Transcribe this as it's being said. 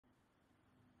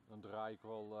dan draai ik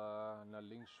wel naar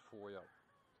links voor jou.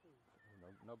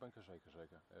 Nou ben ik er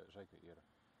zeker eerder.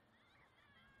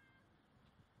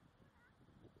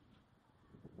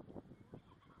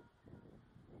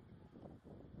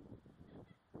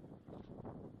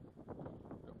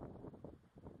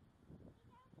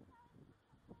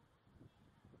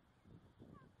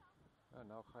 Ja,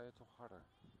 nou ga je toch harder.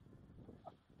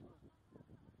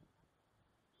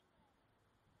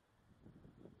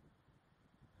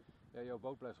 Ja, jouw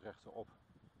boot blijft rechtop.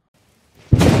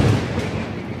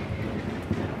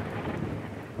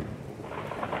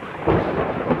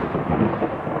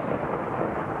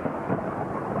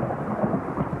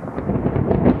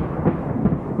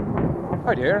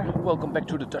 Hi there, welcome back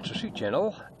to the DutchRC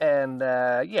channel, and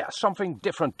yeah, something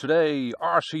different today,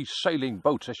 RC sailing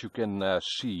boats, as you can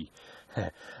see.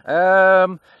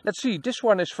 Let's see, this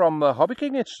one is from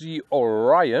HobbyKing, it's the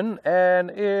Orion, and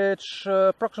it's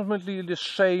approximately the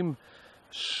same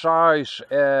size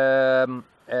as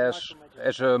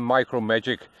a Micro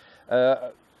Magic,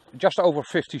 just over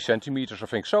 50 centimeters I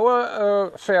think, so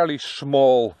a fairly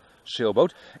small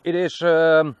sailboat. It is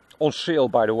on sale,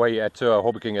 by the way, at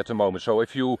HobbyKing at the moment. So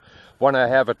if you want to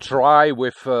have a try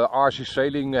with RC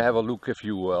sailing, have a look if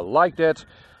you like that.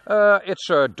 It's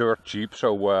dirt cheap,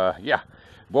 so yeah,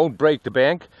 won't break the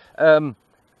bank.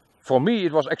 For me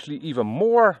it was actually even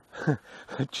more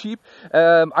cheap.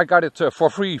 I got it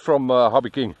for free from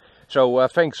HobbyKing. So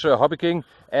thanks HobbyKing.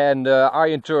 And I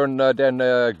in turn then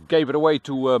gave it away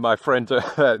to my friend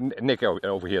Nick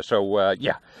over here. So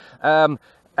yeah.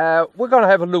 We're gonna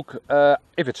have a look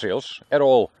if it sails at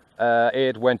all.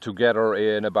 It went together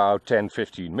in about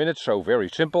 10-15 minutes, so very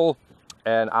simple.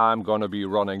 And I'm gonna be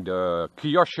running the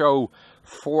Kyosho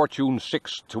Fortune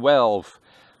 612,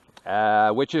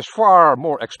 which is far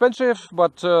more expensive,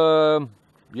 but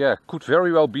yeah, could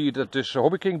very well be that this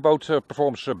HobbyKing boat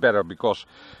performs better, because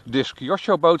this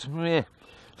Kyosho boat, meh,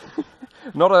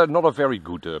 not a very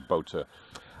good boat.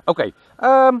 Okay,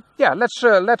 yeah, let's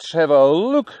have a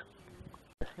look.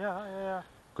 Ja.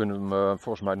 Kunnen we hem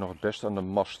volgens mij nog het beste aan de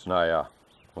mast, nou ja,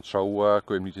 want zo kun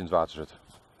je hem niet in het water zetten.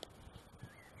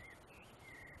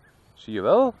 Zie je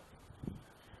wel?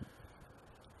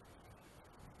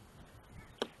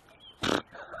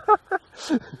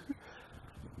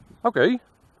 Oké.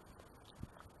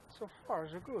 So far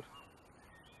so good.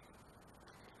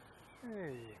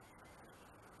 Hey.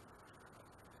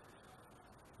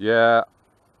 Yeah,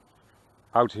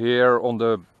 out here on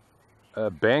the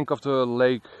bank of the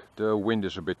lake, the wind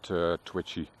is a bit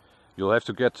twitchy. You'll have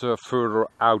to get further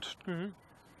out.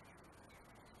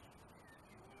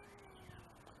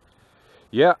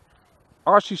 Yeah,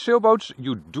 RC sailboats,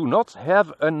 you do not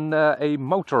have a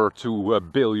motor to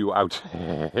bail you out.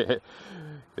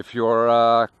 If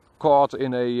you're caught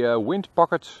in a wind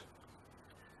pocket,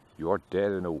 you're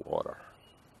dead in the water.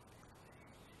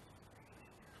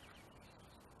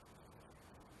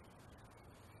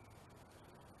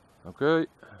 Okay,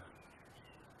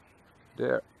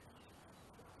 there.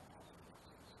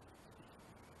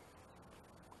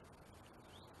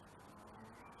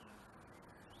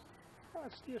 Oh,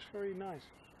 it steers very nice.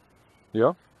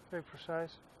 Yeah? Very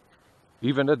precise.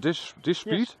 Even at this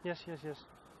speed? Yes.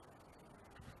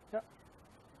 Yeah.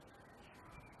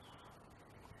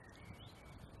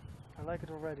 I like it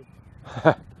already.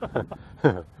 Okay,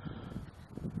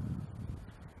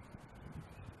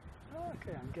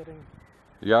 I'm getting...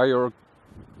 Yeah, you're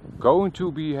going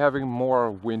to be having more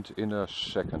wind in a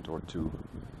second or two.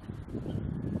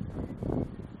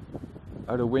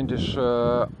 The wind is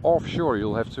offshore,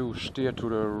 you'll have to steer to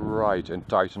the right and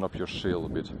tighten up your sail a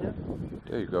bit. Yeah.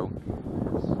 There you go.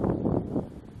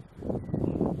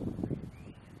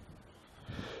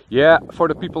 Yeah, for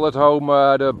the people at home,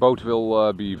 the boat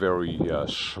will be very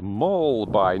small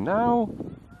by now.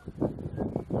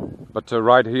 But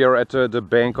right here at the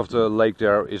bank of the lake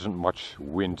there isn't much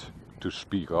wind to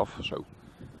speak of, so...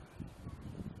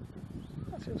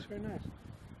 That feels very nice.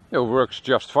 It works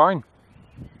just fine.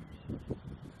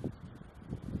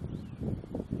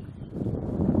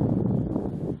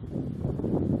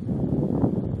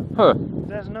 Huh.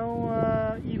 There's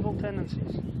no evil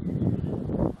tendencies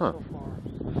so far.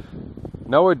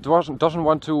 No, it doesn't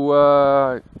want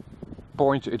to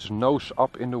point its nose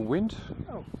up in the wind?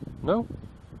 Oh. No?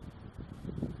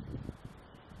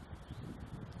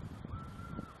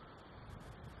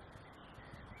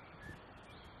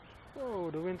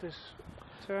 Whoa, the wind is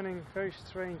turning very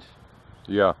strange.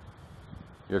 Yeah.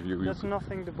 That's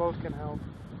nothing the boat can help.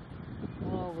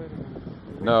 Oh, wait a minute.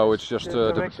 No, it's just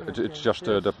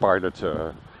the pilot.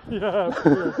 Yeah,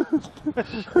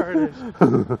 sure it is.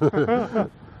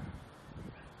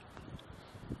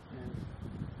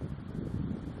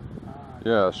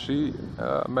 Yeah, see,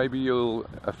 maybe you'll.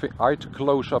 I'd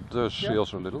close up the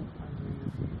sails a little.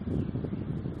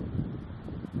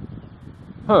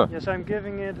 Huh. Yes, I'm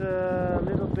giving it a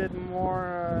little bit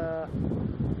more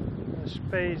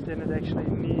space than it actually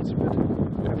needs, but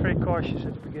I'm very cautious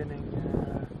at the beginning,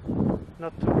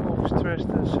 not to overstress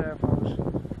the servos.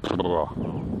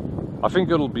 I think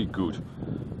it'll be good,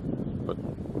 but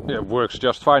yeah, it works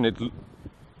just fine. It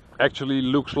actually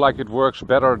looks like it works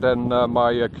better than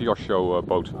my Kyosho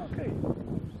boat. Okay.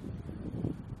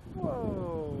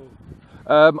 Whoa.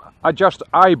 I just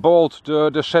eyeballed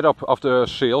the setup of the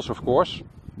sails, of course,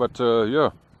 but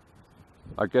yeah,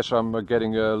 I guess I'm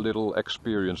getting a little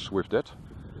experience with that.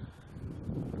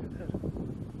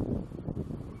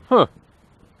 Huh,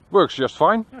 works just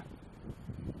fine.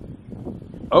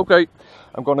 Okay,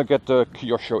 I'm gonna get the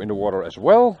Kyosho in the water as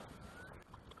well.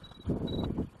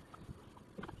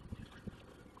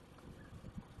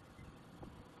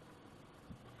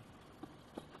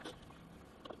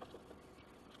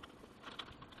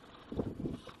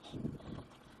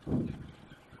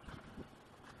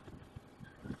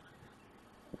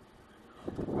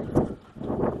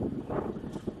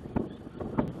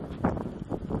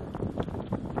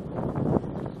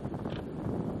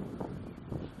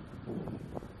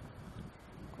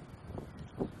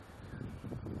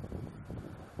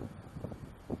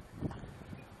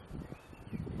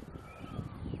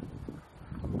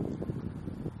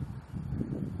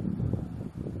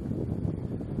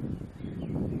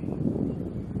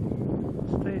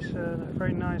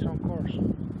 Very nice on course.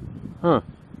 Huh.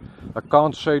 I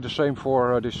can't say the same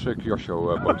for this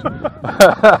Kyosho boat.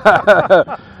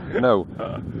 No,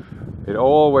 it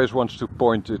always wants to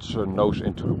point its nose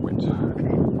into the wind.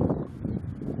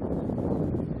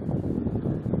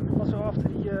 Also after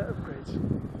the upgrades?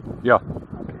 Yeah.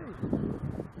 Okay.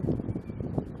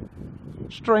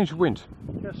 Strange wind.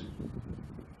 Yes.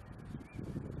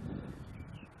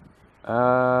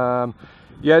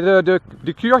 Yeah, the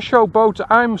Kyosho boat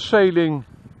I'm sailing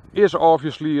is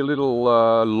obviously a little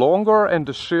longer and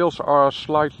the sails are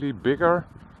slightly bigger.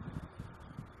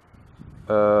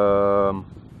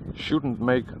 Shouldn't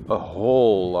make a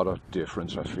whole lot of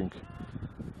difference, I think.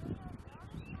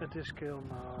 At this scale,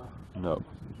 no. No.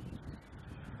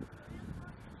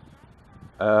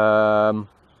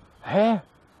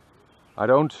 I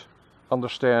don't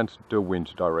understand the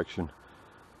wind direction.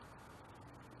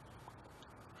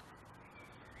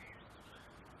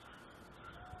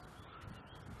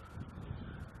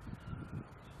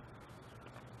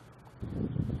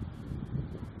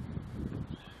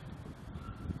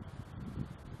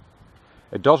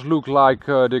 It does look like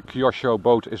the Kyosho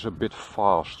boat is a bit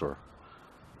faster.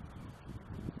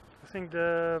 I think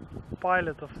the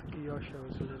pilot of the Kyosho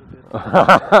is a little bit.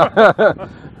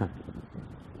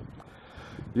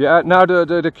 Yeah, now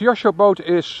the Kyosho boat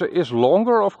is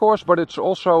longer, of course, but it's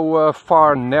also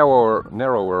far narrower.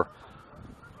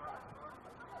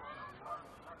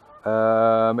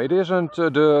 It isn't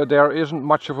there isn't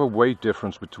much of a weight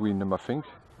difference between them, I think.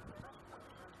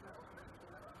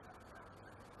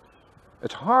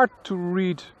 It's hard to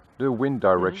read the wind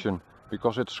direction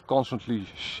because it's constantly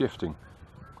shifting.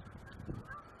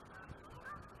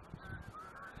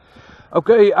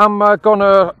 Okay, I'm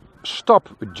gonna stop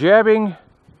jabbing.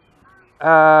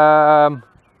 Thanks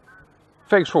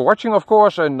for watching, of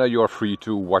course, and you're free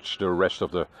to watch the rest of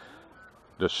the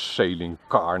sailing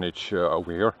carnage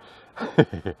over here.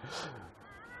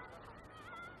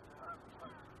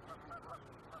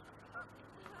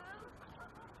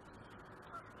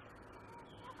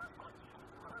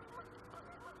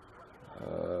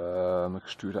 Ik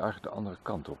stuurde eigenlijk de andere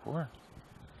kant op, hoor.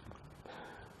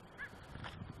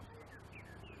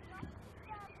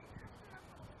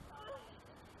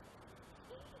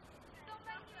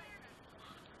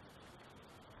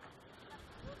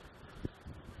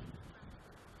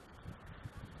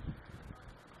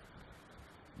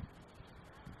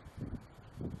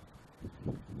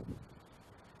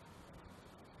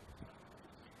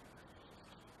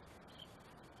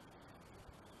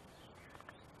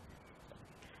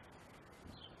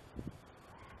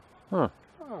 Huh.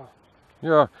 Oh.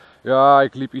 Ja, ja,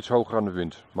 ik liep iets hoger aan de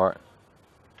wind, maar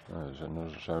dan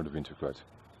zijn we de wind weer kwijt.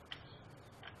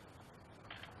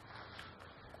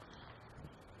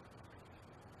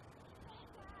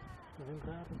 De wind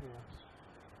gaat er weer.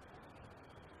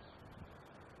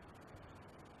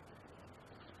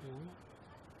 Ja.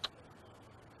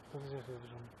 Dat is echt even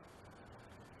zo.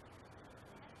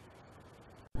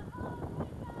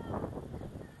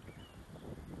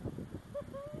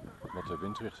 Wat de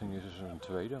windrichting is een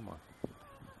tweede, maar...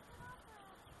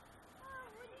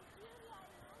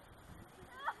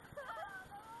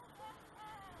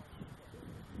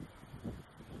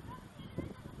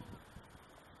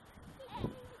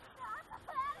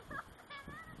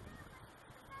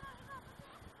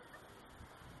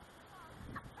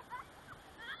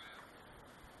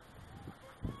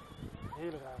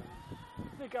 hele rare.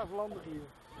 Ik aflandig hier.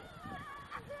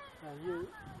 Ja, hier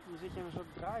zit je in een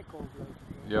soort draaikolk.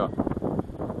 Ja.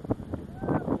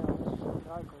 Ja, dat is een soort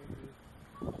draaikolk hier.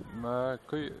 Maar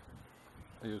kun je...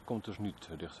 Je komt dus niet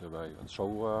dichterbij, want zo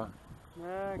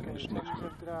Nee, kijk, is ik niks ga eens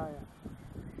meer. even draaien.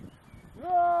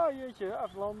 Ja, jeetje,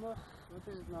 aflandig. Wat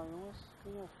is het nou, jongens?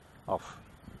 Kom op. Af.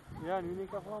 Ja, nu denk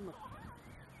ik aflandig.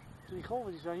 Die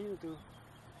golven die staan hier naartoe. Dat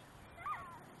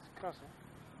is kras, hè?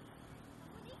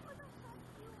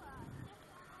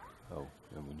 Oh,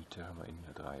 je moet niet tegen me in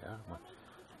draaien, hè? Maar...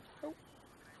 Oh,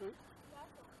 sorry.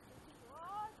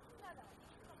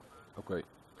 Oké.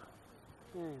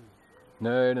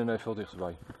 Nee. Nee, veel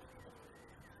dichterbij.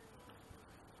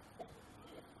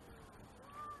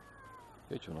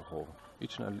 Weet je nog golven?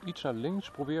 Iets naar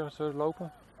links proberen te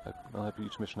lopen. Dan heb je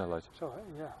iets meer snelheid. Zo, hè?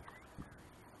 Ja.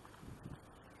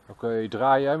 Oké,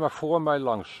 draai jij maar voor mij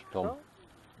langs dan. Zo?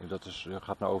 Ja, dat is, je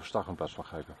gaat naar overstag in plaats van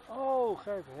grijpen. Oh,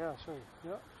 grijpen, ja, sorry.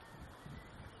 Ja.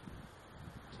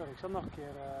 Sorry, ik zal nog een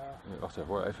keer. Nee, wacht even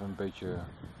hoor, even een beetje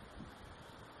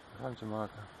ruimte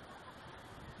maken.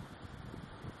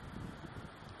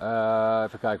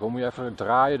 Even kijken, hoe moet je even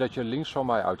draaien dat je links van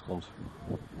mij uitkomt?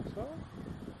 Zo?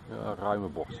 Ja, ruime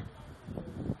bocht.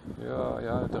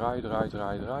 Ja,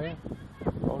 draaien.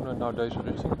 Gewoon naar deze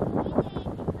richting.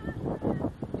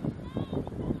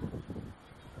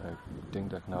 Ik denk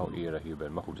dat ik nou eerder hier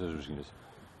ben, maar goed, dus we zien het.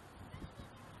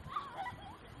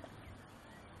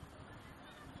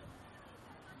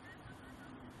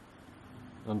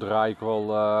 Dan draai ik wel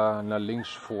naar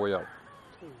links voor jou.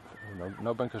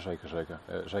 Nou ben ik er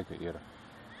zeker eerder.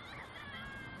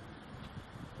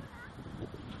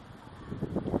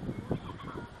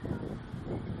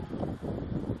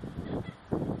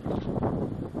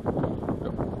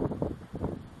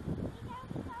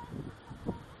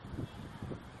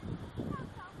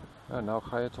 Ja, nou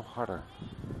ga je toch harder.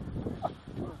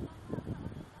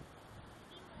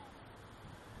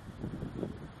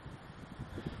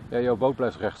 Ja, jouw boot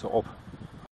blijft rechterop.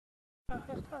 Ja,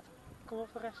 recht gaat. Ik kom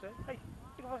op de rechts, hè? Hey, ik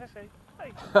kom van rechts, hè?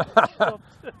 Hey.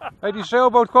 Hey, die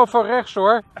zeilboot kwam van rechts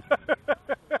hoor.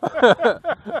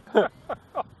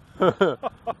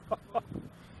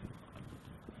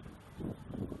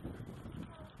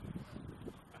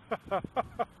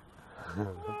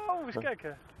 Oh, eens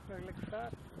kijken. Lekker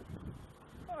vaart.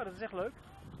 Oh, dat is echt leuk.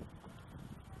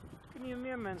 Kunnen hier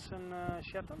meer mensen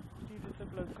chatten die dit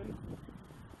ook leuk vinden?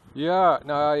 Ja,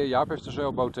 nou Jaap heeft een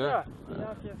zeilboot hè. Ja,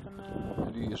 Jaap heeft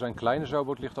een... Zijn kleine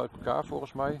zeilboot ligt uit elkaar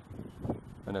volgens mij.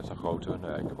 En heeft een grote.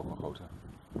 Nee, ik heb ook een grote.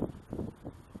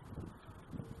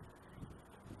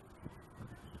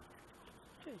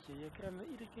 Jeetje, je krijgt me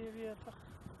iedere keer weer toch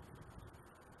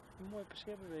een mooie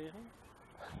passeerbeweging.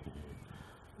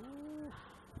 Oeh.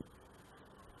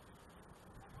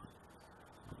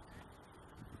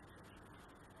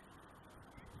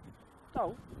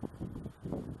 Nou,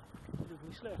 dat doe ik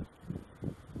niet slecht.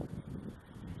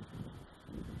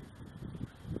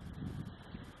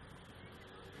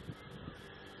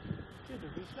 Dit doe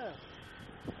ik niet slecht.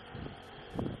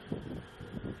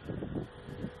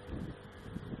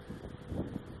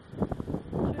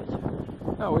 Jeetje.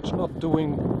 No, it's not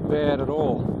doing bad at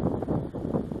all.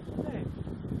 Nee.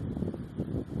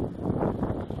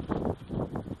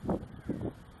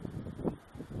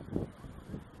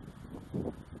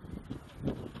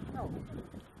 Nou.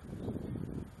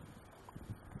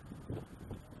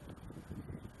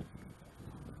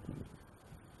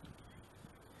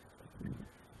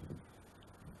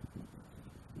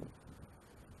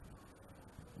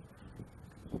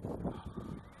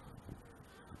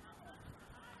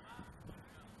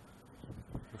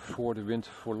 Voor de wind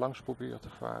voorlangs proberen te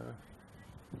varen.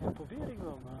 Ja, probeer ik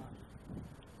wel, maar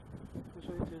hoe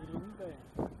zou je tegen er niet bij?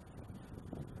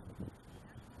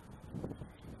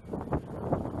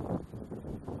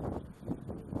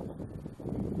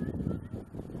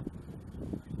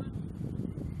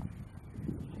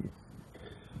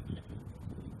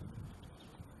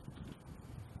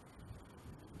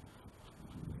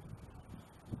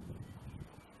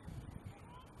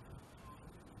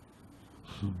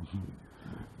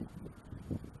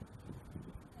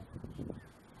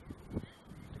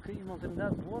 Daar kun je iemand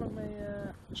inderdaad behoorlijk mee...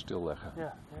 Stilleggen.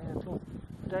 Ja, klopt.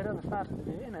 Dat je dan de vaart er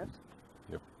weer in hebt.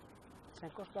 Ja. Het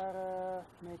zijn kostbare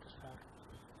meters vaak.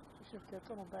 Dus je hebt er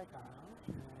toch nog bij kan halen.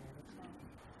 Nee, dat is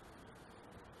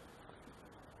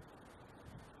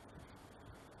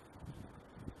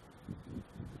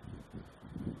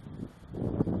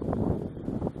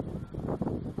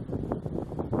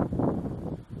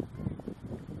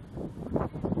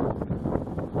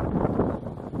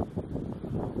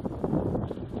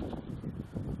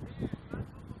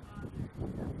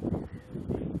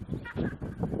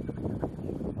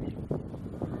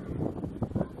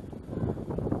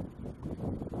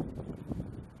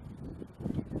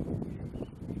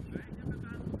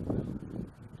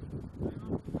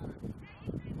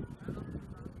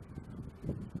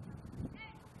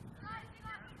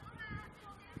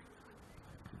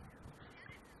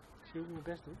zie hoe ik mijn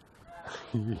best doe.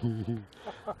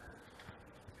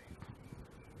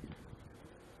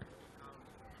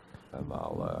 And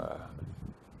I'll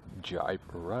jibe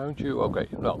around you. Okay,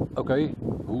 well, okay.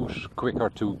 Who's quicker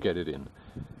to get it in?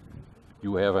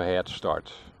 You have a head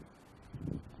start.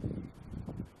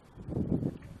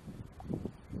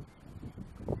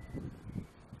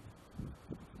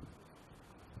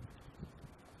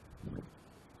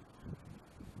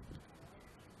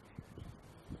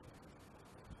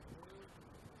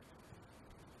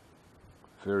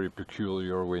 Very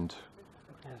peculiar wind.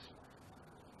 Yes.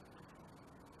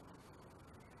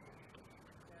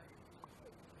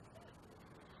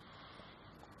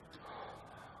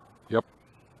 Yep.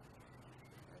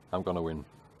 I'm gonna win.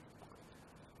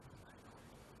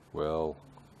 Well,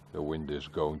 the wind is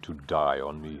going to die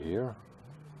on me here.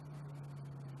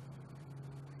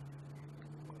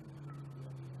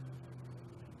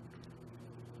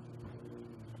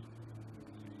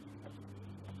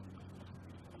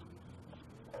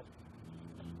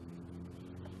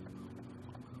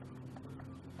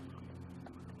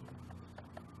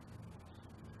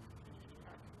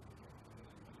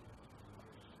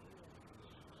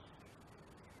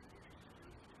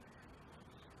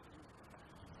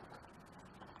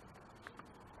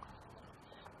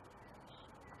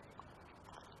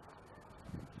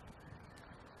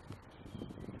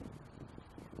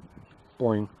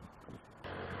 Boing.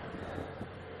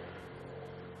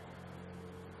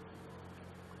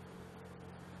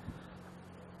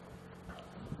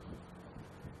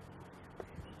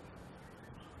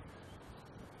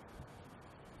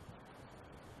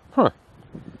 Huh.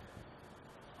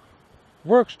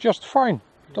 Works just fine,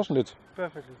 doesn't it?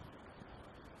 Perfectly.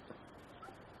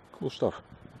 Cool stuff.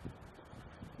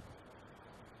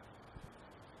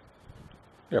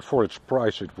 Yeah, for its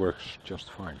price it works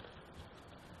just fine.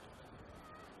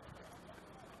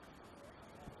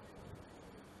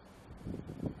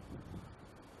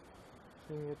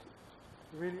 I think it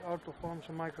really outperforms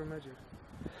a Micro Magic.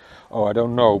 Oh, I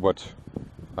don't know, but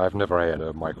I've never had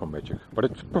a Micro Magic. But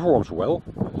it performs well.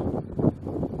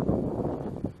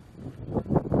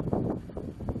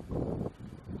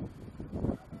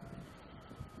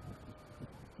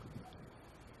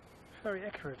 Very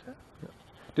accurate, huh? Yeah.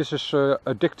 This is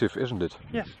addictive, isn't it?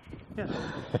 Yes, yes.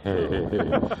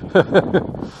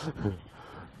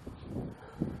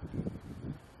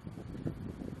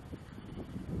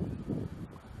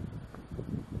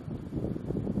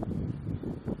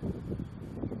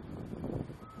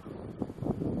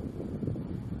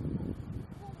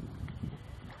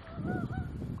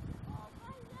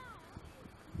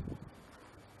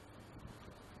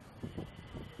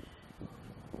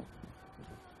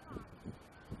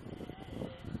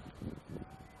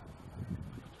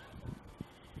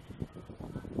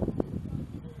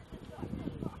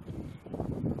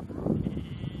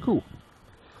 Cool.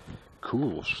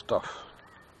 Cool stuff.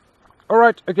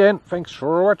 Alright, again, thanks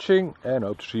for watching and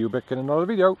hope to see you back in another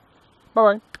video.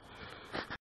 Bye bye.